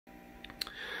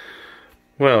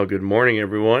Well, good morning,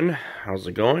 everyone. How's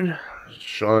it going?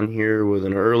 Sean here with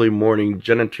an early morning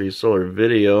Genetry solar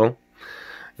video.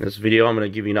 In this video, I'm going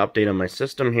to give you an update on my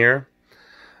system here.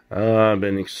 I've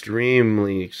been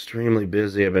extremely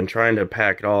busy. I've been trying to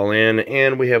pack it all in,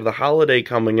 and we have the holiday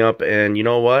coming up, and you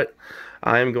know what?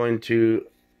 I'm going to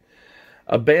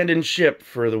abandon ship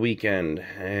for the weekend,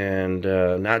 and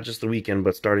not just the weekend,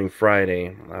 but starting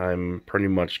Friday. I'm pretty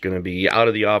much going to be out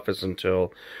of the office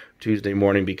until Tuesday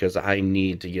morning because I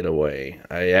need to get away.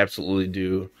 I absolutely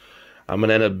do. I'm going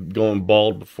to end up going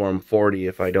bald before I'm 40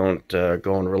 if I don't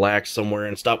go and relax somewhere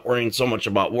and stop worrying so much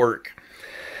about work.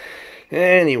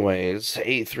 Anyways,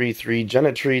 833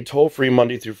 Jenna Tree, toll-free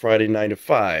Monday through Friday, 9 to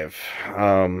 5.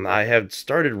 I have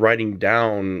started writing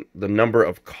down the number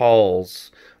of calls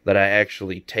that I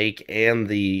actually take and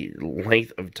the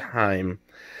length of time.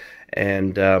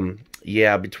 And,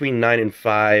 yeah, between 9 and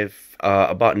 5,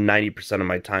 about 90% of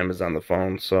my time is on the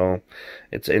phone. So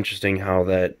it's interesting how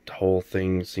that whole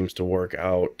thing seems to work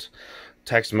out.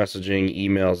 Text messaging,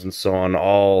 emails, and so on,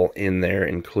 all in there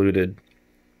included.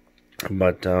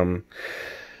 But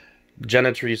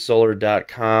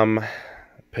GenetrySolar.com,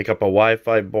 pick up a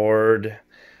Wi-Fi board,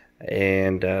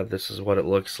 and this is what it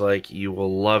looks like. You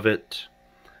will love it.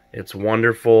 It's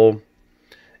wonderful.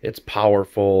 It's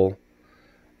powerful.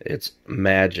 It's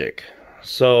magic.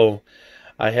 So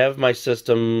I have my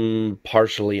system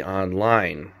partially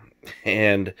online,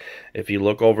 and if you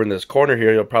look over in this corner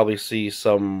here, you'll probably see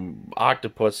some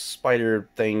octopus spider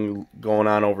thing going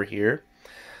on over here.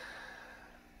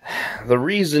 The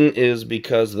reason is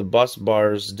because the bus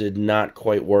bars did not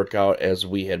quite work out as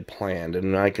we had planned,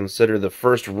 and I consider the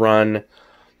first run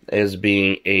as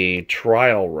being a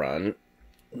trial run.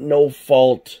 No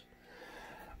fault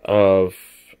of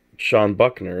Sean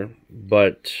Buckner,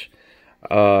 but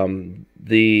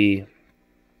the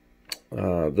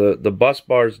bus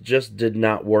bars just did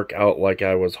not work out like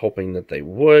I was hoping that they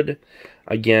would.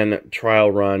 Again,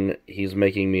 trial run. He's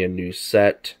making me a new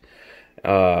set.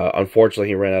 Unfortunately,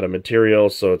 he ran out of material,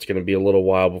 so it's going to be a little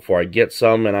while before I get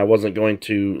some, and I wasn't going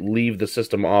to leave the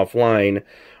system offline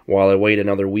while I wait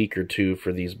another week or two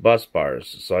for these bus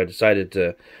bars. So I decided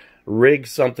to rig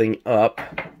something up.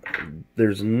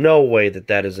 There's no way that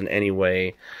that is in any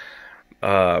way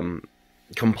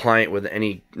compliant with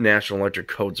any National Electric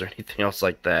codes or anything else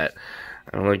like that.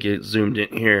 I'm going to get zoomed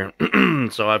in here.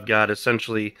 So I've got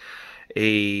essentially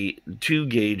a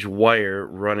 2-gauge wire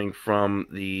running from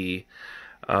the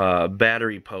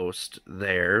battery post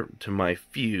there to my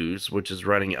fuse, which is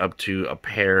running up to a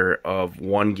pair of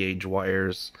 1-gauge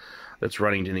wires that's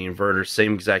running to the inverter.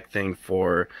 Same exact thing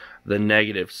for the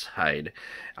negative side.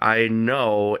 I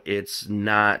know it's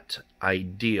not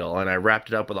ideal, and I wrapped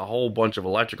it up with a whole bunch of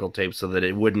electrical tape so that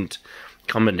it wouldn't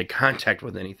come into contact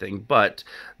with anything, but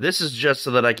this is just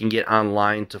so that I can get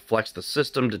online to flex the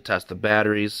system, to test the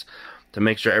batteries, to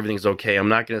make sure everything's okay. I'm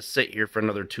not going to sit here for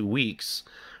another 2 weeks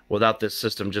without this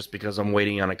system just because I'm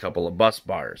waiting on a couple of bus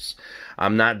bars.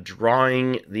 I'm not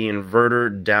drawing the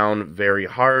inverter down very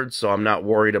hard, so I'm not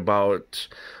worried about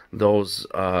those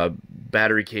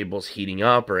battery cables heating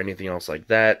up or anything else like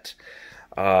that.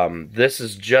 This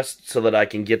is just so that I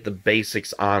can get the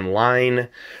basics online,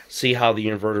 see how the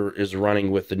inverter is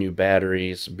running with the new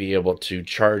batteries, be able to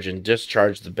charge and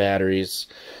discharge the batteries.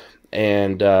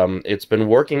 And it's been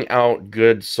working out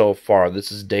good so far. This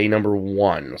is day number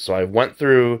 1. So I went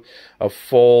through a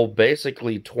full,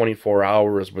 basically 24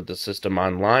 hours with the system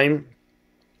online.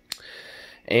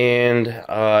 And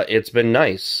it's been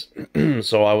nice.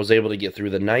 So I was able to get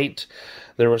through the night.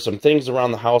 There were some things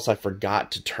around the house I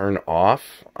forgot to turn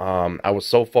off. I was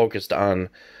so focused on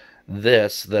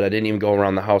this that I didn't even go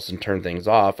around the house and turn things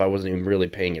off. I wasn't even really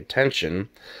paying attention.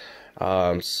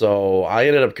 So I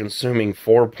ended up consuming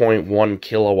 4.1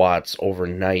 kilowatts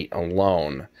overnight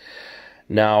alone.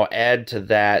 Now add to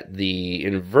that the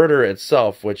inverter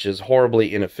itself, which is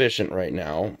horribly inefficient right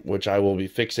now, which I will be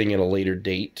fixing at a later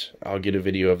date. I'll get a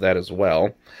video of that as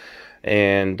well.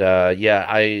 And yeah,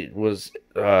 I was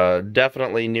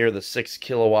definitely near the 6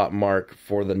 kilowatt mark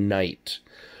for the night.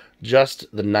 Just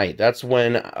the night. That's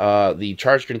when the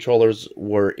charge controllers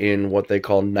were in what they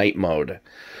call night mode.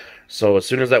 So as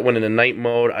soon as that went into night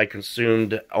mode, I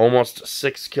consumed almost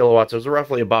 6 kilowatts. It was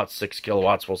roughly about 6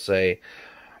 kilowatts, we'll say,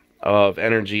 of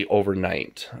energy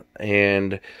overnight.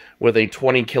 And with a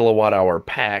 20 kilowatt hour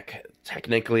pack,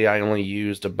 technically I only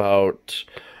used about,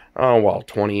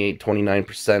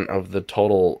 28-29% of the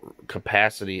total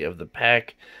capacity of the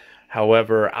pack.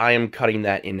 However, I am cutting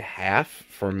that in half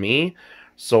for me.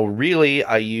 So really,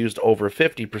 I used over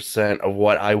 50% of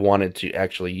what I wanted to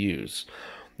actually use.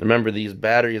 Remember, these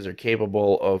batteries are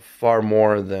capable of far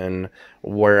more than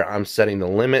where I'm setting the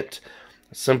limit,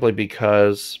 simply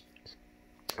because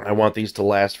I want these to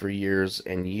last for years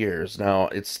and years. Now,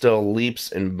 it still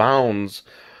leaps and bounds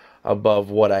above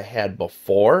what I had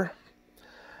before,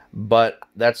 but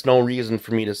that's no reason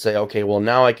for me to say, okay, well,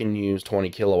 now I can use 20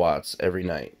 kilowatts every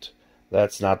night.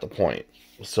 That's not the point.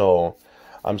 So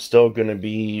I'm still going to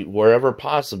be, wherever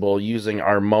possible, using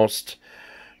our most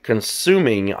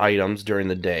consuming items during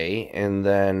the day, and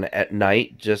then at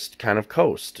night just kind of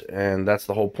coast. And that's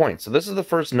the whole point. So this is the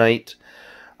first night.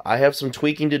 I have some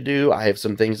tweaking to do. I have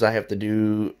some things I have to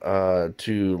do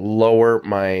to lower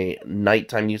my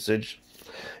nighttime usage.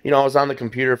 You know, I was on the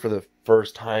computer for the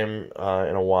first time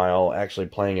in a while, actually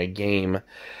playing a game,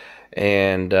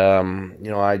 and you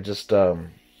know, I just you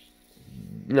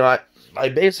know, I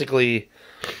basically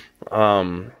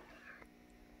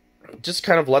just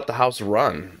kind of let the house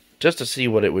run just to see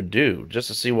what it would do, just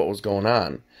to see what was going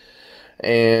on.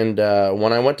 And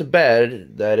when I went to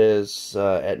bed, that is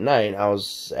at night, I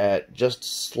was at just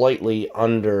slightly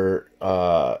under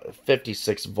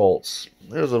 56 volts.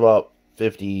 It was about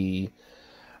 50,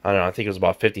 I don't know, I think it was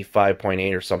about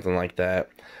 55.8 or something like that.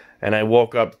 And I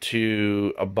woke up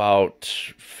to about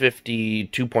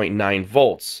 52.9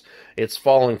 volts. It's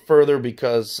falling further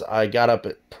because I got up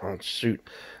at, oh, shoot,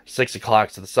 6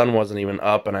 o'clock, so the sun wasn't even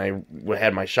up, and I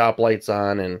had my shop lights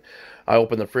on, and I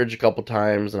opened the fridge a couple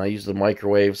times, and I used the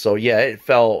microwave. So yeah, it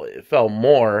fell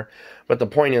more. But the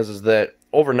point is that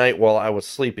overnight, while I was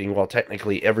sleeping, while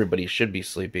technically everybody should be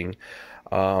sleeping,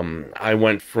 I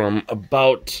went from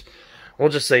about, we'll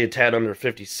just say a tad under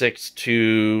 56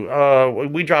 to,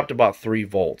 we dropped about 3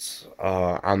 volts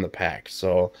on the pack.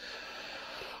 So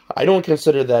I don't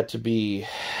consider that to be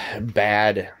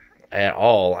bad at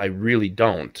all. I really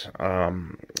don't.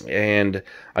 And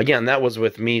again, that was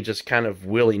with me just kind of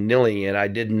willy-nilly it. I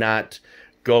did not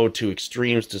go to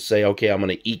extremes to say, okay, I'm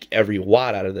going to eke every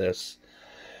watt out of this.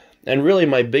 And really,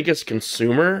 my biggest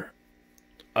consumer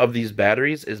of these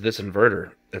batteries is this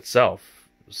inverter itself.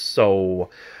 So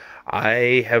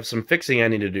I have some fixing I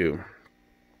need to do.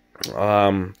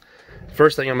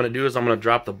 First thing I'm going to do is I'm going to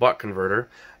drop the buck converter.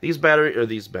 These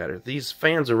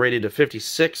fans are rated to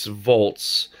 56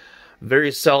 volts.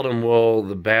 Very seldom will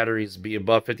the batteries be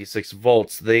above 56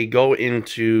 volts. They go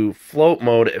into float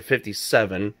mode at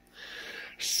 57.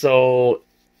 So,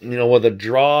 you know, with a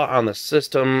draw on the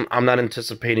system, I'm not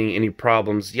anticipating any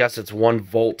problems. Yes, it's 1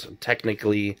 volt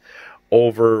technically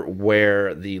over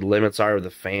where the limits are of the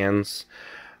fans.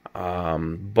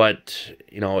 But,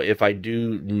 you know, if I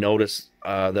do notice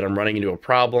that I'm running into a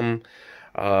problem,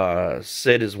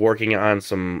 Sid is working on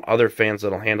some other fans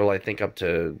that'll handle, I think, up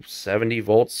to 70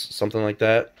 volts, something like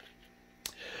that.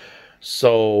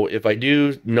 So if I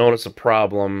do notice a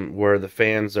problem where the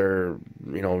fans are,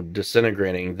 you know,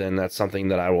 disintegrating, then that's something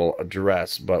that I will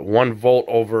address. But 1 volt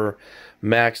over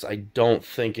max, I don't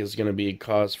think is going to be a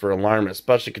cause for alarm,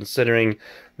 especially considering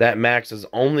that max is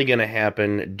only going to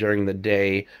happen during the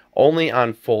day, only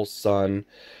on full sun,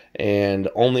 and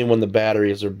only when the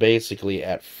batteries are basically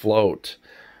at float.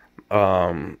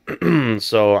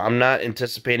 So I'm not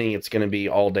anticipating it's going to be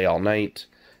all day, all night,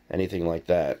 anything like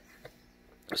that.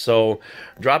 So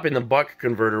dropping the buck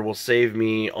converter will save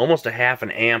me almost a half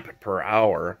an amp per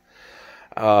hour.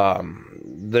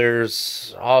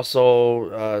 There's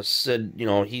also Sid, you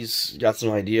know, he's got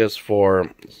some ideas for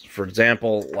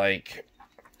example, like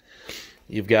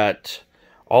you've got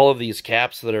all of these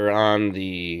caps that are on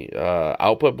the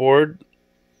output board,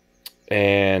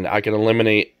 and I can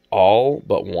eliminate all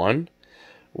but one,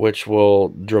 which will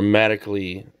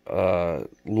dramatically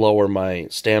lower my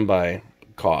standby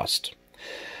cost.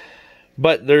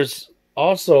 But there's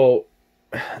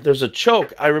a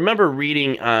choke. I remember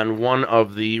reading on one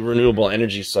of the renewable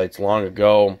energy sites long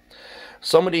ago,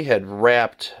 somebody had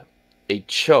wrapped a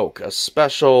choke, a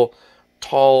special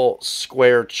tall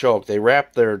square choke. They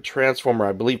wrapped their transformer,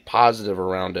 I believe, positive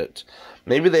around it.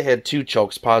 Maybe they had 2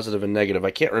 chokes, positive and negative.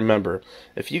 I can't remember.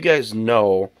 If you guys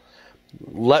know,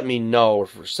 let me know,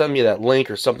 or send me that link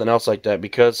or something else like that,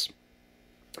 because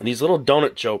these little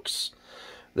donut chokes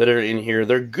that are in here,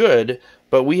 they're good,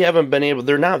 but we haven't been able,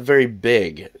 they're not very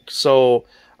big. So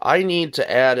I need to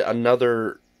add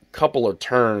another couple of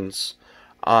turns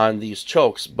on these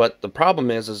chokes. But the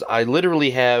problem is I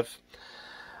literally have,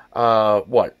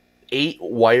 8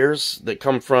 wires that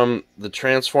come from the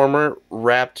transformer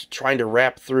trying to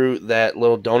wrap through that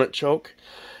little donut choke.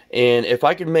 And if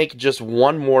I could make just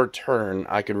one more turn,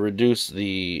 I could reduce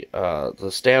the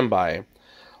standby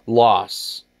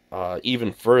loss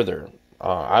even further.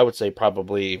 I would say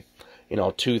probably, you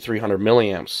know, 200-300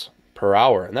 milliamps per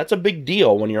hour, and that's a big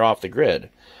deal when you're off the grid.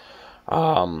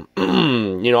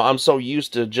 You know, I'm so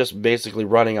used to just basically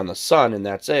running on the sun and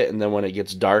that's it. And then when it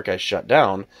gets dark, I shut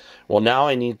down. Well, now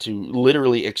I need to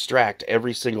literally extract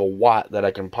every single watt that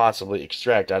I can possibly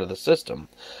extract out of the system.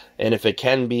 And if it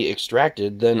can be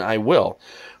extracted, then I will.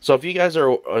 So if you guys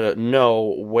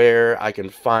know where I can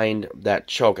find that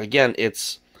choke, again,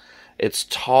 it's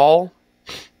tall,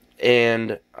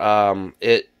 and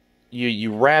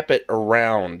you wrap it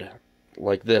around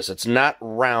like this. It's not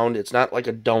round. It's not like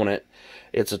a donut.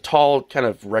 It's a tall kind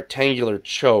of rectangular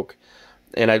choke,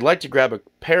 and I'd like to grab a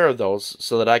pair of those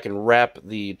so that I can wrap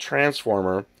the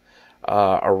transformer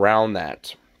around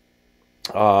that.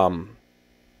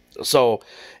 So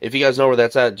if you guys know where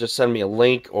that's at, just send me a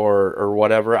link or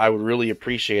whatever. I would really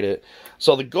appreciate it.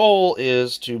 So the goal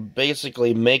is to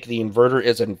basically make the inverter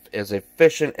as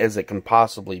efficient as it can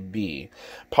possibly be.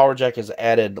 PowerJack has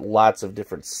added lots of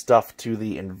different stuff to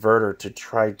the inverter to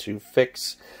try to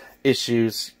fix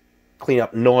issues, clean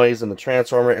up noise in the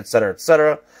transformer, etc.,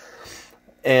 etc.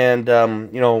 And,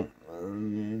 you know,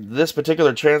 this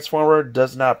particular transformer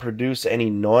does not produce any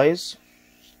noise.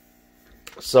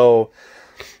 So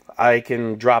I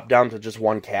can drop down to just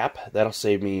one cap. That'll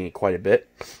save me quite a bit.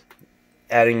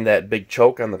 Adding that big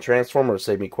choke on the transformer will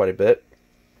save me quite a bit.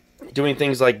 Doing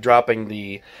things like dropping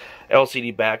the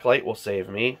LCD backlight will save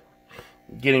me.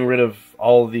 Getting rid of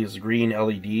all of these green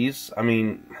LEDs. I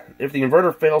mean, if the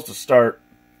inverter fails to start,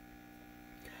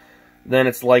 then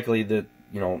it's likely that,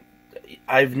 you know,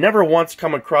 I've never once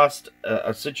come across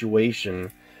a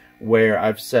situation where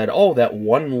I've said, oh, that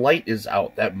one light is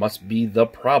out. That must be the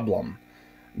problem.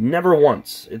 Never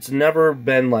once. It's never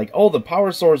been like, oh, the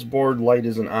power source board light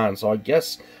isn't on, so I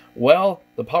guess, well,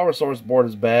 the power source board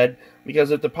is bad,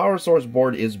 because if the power source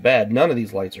board is bad, none of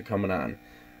these lights are coming on.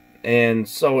 And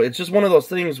so it's just one of those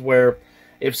things where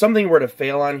if something were to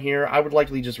fail on here, I would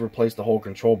likely just replace the whole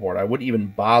control board. I wouldn't even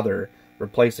bother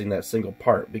replacing that single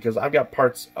part, because I've got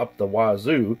parts up the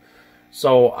wazoo,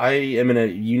 so I am in a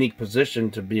unique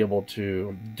position to be able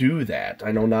to do that.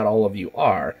 I know not all of you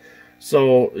are.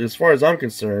 So, as far as I'm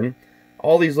concerned,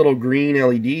 all these little green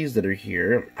LEDs that are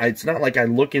here, it's not like I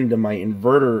look into my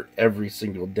inverter every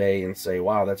single day and say,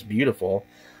 wow, that's beautiful.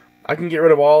 I can get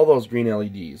rid of all those green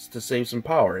LEDs to save some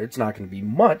power. It's not going to be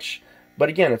much, but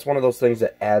again, it's one of those things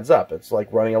that adds up. It's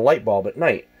like running a light bulb at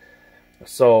night.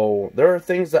 So, there are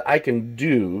things that I can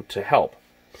do to help.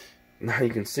 Now,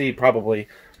 you can see probably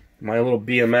my little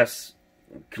BMS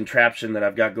contraption that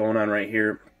I've got going on right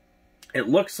here. It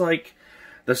looks like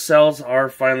the cells are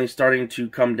finally starting to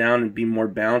come down and be more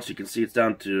balanced. You can see it's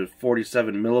down to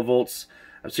 47 millivolts.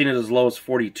 I've seen it as low as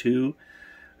 42.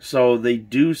 So they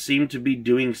do seem to be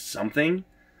doing something.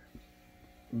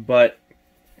 But,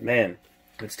 man,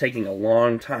 it's taking a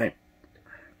long time.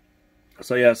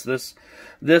 So yes, this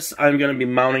I'm going to be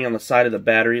mounting on the side of the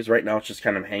batteries. Right now it's just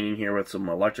kind of hanging here with some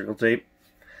electrical tape.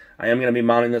 I am going to be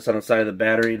mounting this on the side of the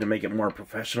battery to make it more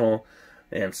professional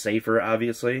and safer,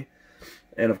 obviously.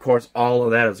 And of course, all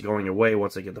of that is going away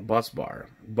once I get the bus bar.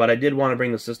 But I did want to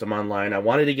bring the system online. I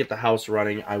wanted to get the house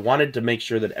running. I wanted to make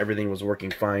sure that everything was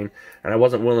working fine. And I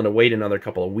wasn't willing to wait another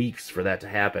couple of weeks for that to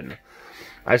happen.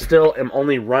 I still am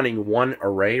only running one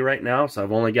array right now. So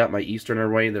I've only got my Eastern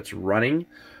array that's running.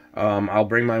 I'll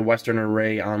bring my Western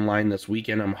array online this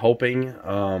weekend, I'm hoping.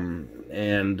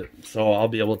 And so I'll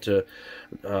be able to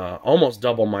almost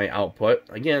double my output.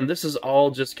 Again, this is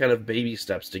all just kind of baby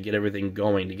steps to get everything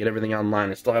going, to get everything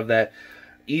online. I still have that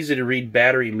easy to read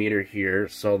battery meter here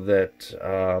so that,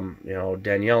 you know,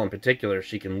 Danielle in particular,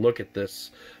 she can look at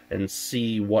this and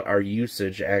see what our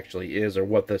usage actually is, or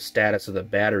what the status of the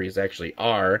batteries actually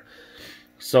are.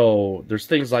 So there's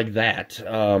things like that.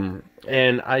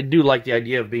 And I do like the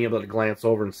idea of being able to glance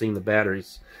over and seeing the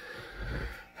batteries.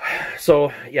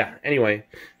 So yeah, anyway,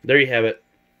 there you have it.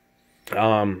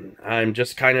 I'm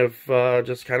just kind of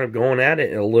going at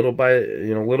it a little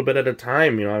bit at a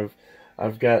time. You know,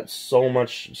 I've got so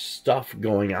much stuff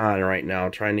going on right now,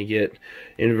 trying to get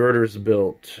inverters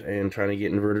built and trying to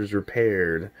get inverters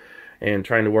repaired and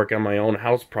trying to work on my own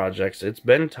house projects. It's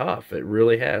been tough, it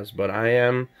really has, but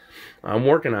I'm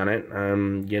working on it.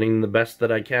 I'm getting the best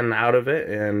that I can out of it,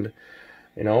 and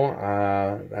you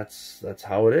know, that's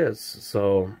how it is.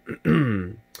 So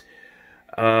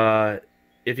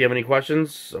if you have any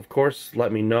questions, of course,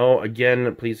 let me know.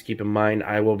 Again, please keep in mind,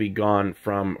 I will be gone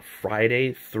from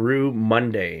Friday through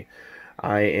Monday.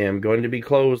 I am going to be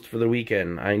closed for the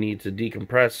weekend. I need to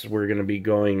decompress. We're going to be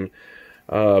going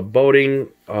boating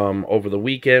over the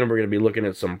weekend. We're going to be looking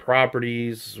at some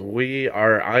properties.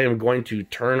 I am going to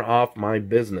turn off my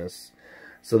business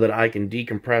so that I can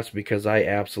decompress, because I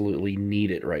absolutely need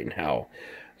it right now.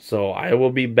 So I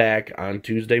will be back on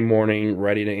Tuesday morning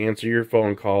ready to answer your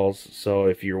phone calls. So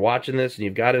if you're watching this and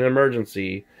you've got an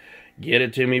emergency, get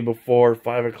it to me before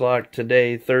 5 o'clock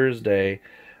today, Thursday,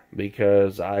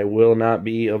 because I will not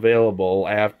be available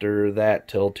after that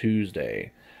till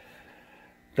Tuesday.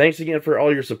 Thanks again for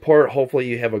all your support. Hopefully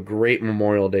you have a great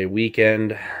Memorial Day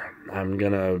weekend. I'm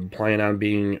going to plan on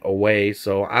being away,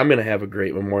 so I'm going to have a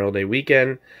great Memorial Day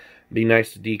weekend. Be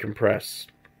nice to decompress.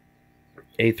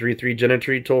 833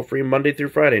 Genetry, toll free Monday through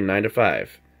Friday, 9 to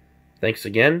 5. Thanks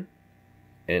again,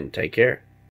 and take care.